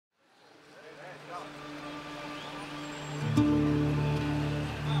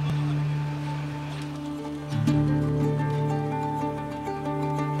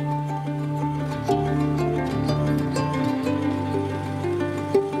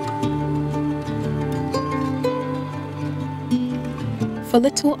For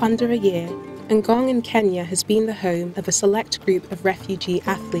little under a year, Ngong in Kenya has been the home of a select group of refugee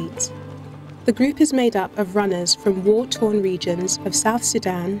athletes. The group is made up of runners from war-torn regions of South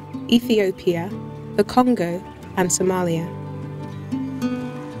Sudan, Ethiopia, the Congo, and Somalia.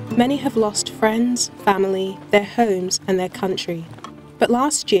 Many have lost friends, family, their homes, and their country. But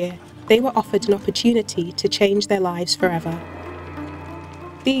last year, they were offered an opportunity to change their lives forever.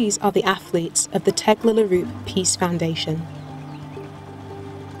 These are the athletes of the Tegla Loroupe Peace Foundation.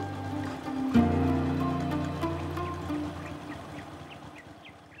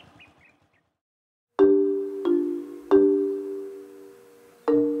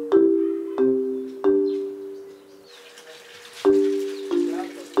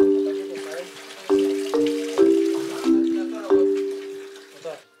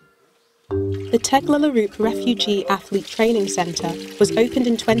 The Tegla Loroupe Refugee Athlete Training Centre was opened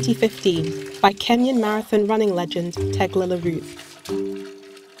in 2015 by Kenyan marathon running legend Tegla Loroupe.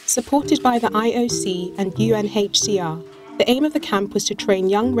 Supported by the IOC and UNHCR, the aim of the camp was to train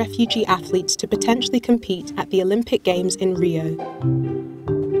young refugee athletes to potentially compete at the Olympic Games in Rio.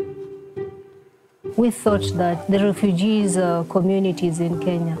 We thought that the refugees communities in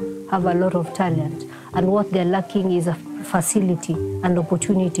Kenya have a lot of talent, and what they're lacking is a facility and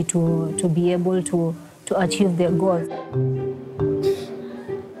opportunity to be able to achieve their goals.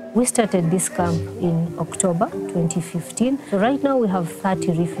 We started this camp in October 2015. So right now we have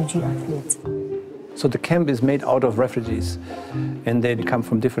 30 refugee athletes. So the camp is made out of refugees, and they come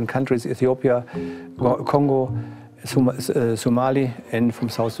from different countries: Ethiopia, Congo, Somali, and from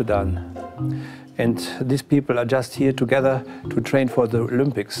South Sudan. And these people are just here together to train for the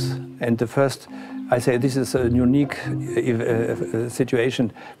Olympics. And the first, I say this is a unique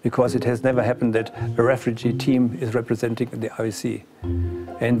situation, because it has never happened that a refugee team is representing the IOC.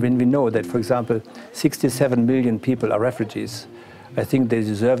 And when we know that, for example, 67 million people are refugees, I think they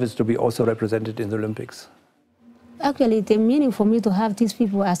deserve it to be also represented in the Olympics. Actually, the meaning for me to have these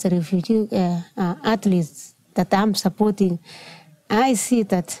people as refugee athletes that I'm supporting, I see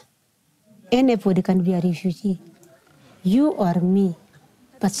that anybody can be a refugee, you or me,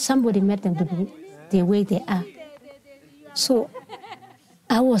 but somebody made them to be the way they are. So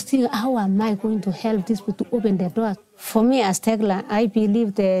I was thinking, how am I going to help these people to open their doors? For me as Tegla, I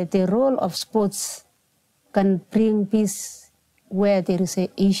believe the role of sports can bring peace where there is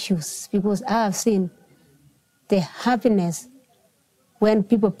issues, because I have seen the happiness when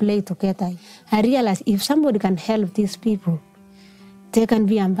people play together. I realize if somebody can help these people, they can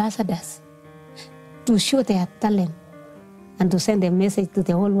be ambassadors to show their talent and to send a message to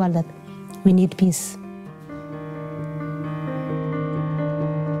the whole world that we need peace.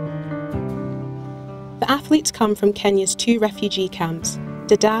 The athletes come from Kenya's two refugee camps,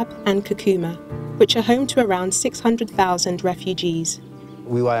 Dadaab and Kakuma, which are home to around 600,000 refugees.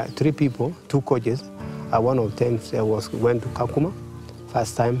 We were 3 people, 2 coaches. One of them went to Kakuma,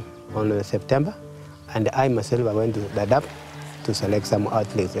 first time on September, and I myself went to Dadaab to select some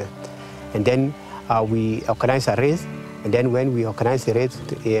athletes. And then we organized a race, and then when we organized the race,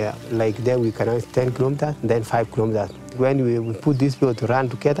 like then we organized 10 kilometers, then 5 kilometers. When we put these people to run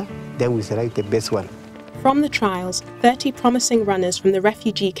together, then we select the best one. From the trials, 30 promising runners from the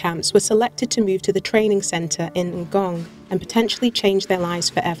refugee camps were selected to move to the training centre in Ngong and potentially change their lives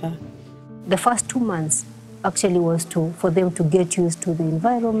forever. The first 2 months actually was for them to get used to the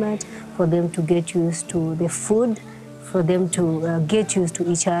environment, for them to get used to the food, for them to get used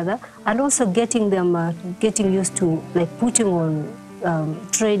to each other, and also getting used to like putting on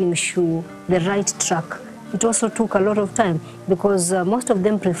training shoe, the right track. It also took a lot of time, because most of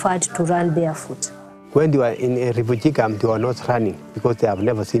them preferred to run barefoot. When they were in a refugee camp, they were not running, because they have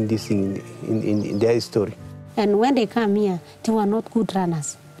never seen this thing in their story. And when they come here, they were not good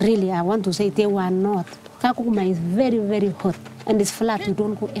runners. Really, I want to say they were not. Kakuma is very, very hot, and it's flat, you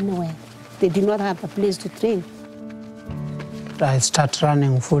don't go anywhere. They did not have a place to train. I started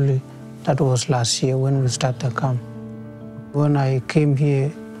running fully. That was last year when we started the camp. When I came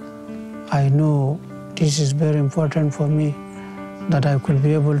here, I know this is very important for me, that I could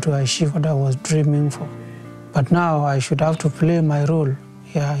be able to achieve what I was dreaming for. But now I should have to play my role.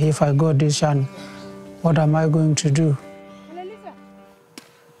 Yeah, if I got this chance, what am I going to do?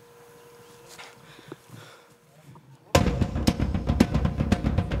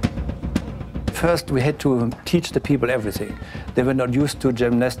 First, we had to teach the people everything. They were not used to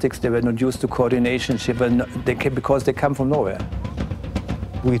gymnastics, they were not used to coordination, because they come from nowhere.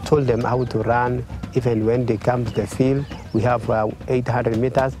 We told them how to run. Even when they come to the field, we have 800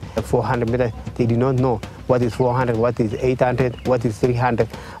 meters, 400 meters. They did not know what is 400, what is 800, what is 300.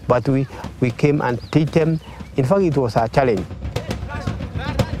 But we came and teach them. In fact, it was a challenge.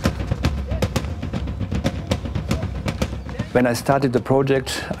 When I started the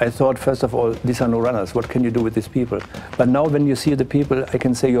project, I thought, first of all, these are no runners. What can you do with these people? But now when you see the people, I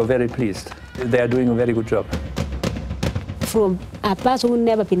can say you're very pleased. They are doing a very good job. From a person who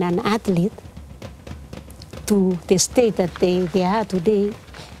never been an athlete to the state that they are today,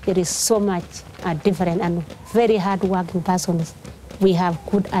 there is so much different and very hard-working persons. We have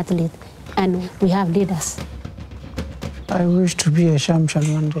good athletes and we have leaders. I wish to be a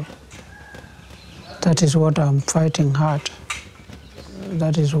champion one day. That is what I'm fighting hard.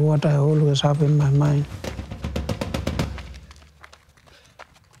 That is what I always have in my mind.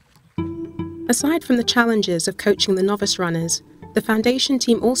 Aside from the challenges of coaching the novice runners, the foundation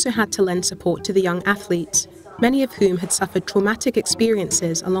team also had to lend support to the young athletes, many of whom had suffered traumatic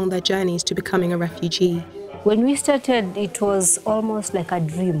experiences along their journeys to becoming a refugee. When we started, it was almost like a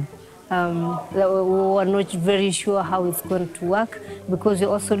dream. We were not very sure how it's going to work because we're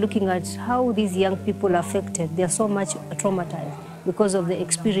also looking at how these young people are affected. They're so much traumatized because of the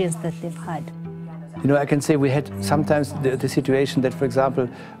experience that they've had. You know, I can say we had sometimes the situation that, for example,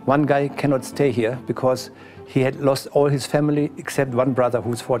 one guy cannot stay here because he had lost all his family except one brother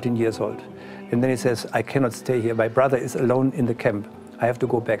who's 14 years old. And then he says, I cannot stay here. My brother is alone in the camp. I have to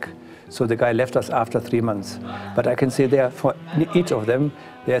go back. So the guy left us after 3 months. But I can say there, for each of them,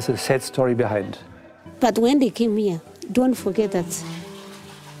 there's a sad story behind. But when they came here, don't forget that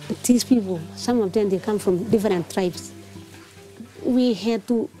these people, some of them, they come from different tribes. We had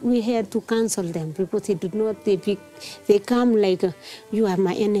to cancel them because they did not, they come like, you are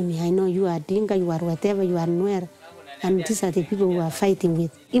my enemy. I know you are Dinka, you are whatever, you are Nuer. And these are the people we are fighting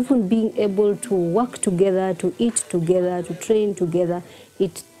with. Even being able to work together, to eat together, to train together,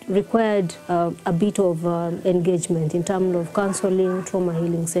 it required a bit of engagement in terms of counseling, trauma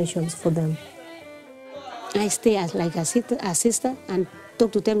healing sessions for them. I stay as like a sister and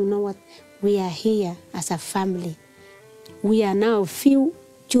talk to them, you know what, we are here as a family. We are now few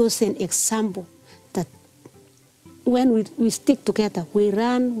chosen example that when we stick together, we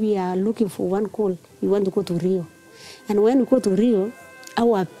run, we are looking for one goal, we want to go to Rio. And when we go to Rio,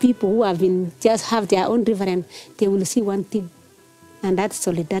 our people who have been just have their own different, they will see one thing. And that's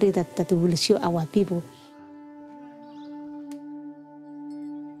solidarity that we will show our people.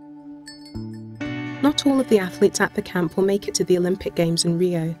 Not all of the athletes at the camp will make it to the Olympic Games in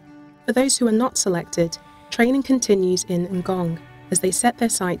Rio. For those who are not selected, training continues in Ngong as they set their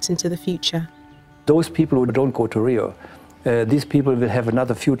sights into the future. Those people who don't go to Rio, these people will have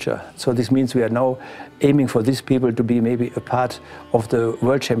another future. So this means we are now aiming for these people to be maybe a part of the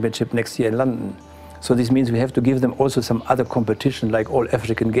World Championship next year in London. So this means we have to give them also some other competition, like all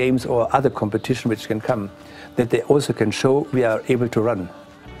African Games or other competition which can come, that they also can show we are able to run.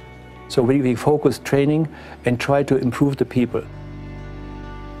 So we focus training and try to improve the people.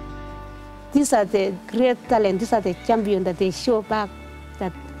 These are the great talent, these are the champions that they show back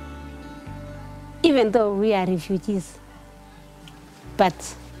that even though we are refugees,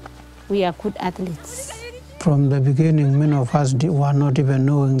 but we are good athletes. From the beginning, many of us were not even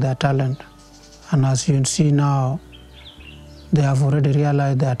knowing their talent. And as you see now, they have already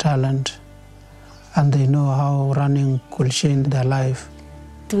realized their talent and they know how running could change their life.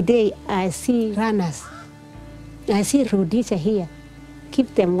 Today, I see runners. I see Rhodesia here.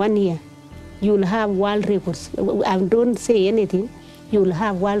 Keep them 1 year. You will have world records. I don't say anything. You will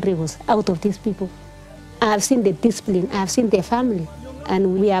have world records out of these people. I have seen the discipline. I have seen their family.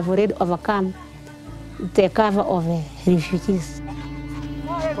 And we have already overcome the cover of refugees.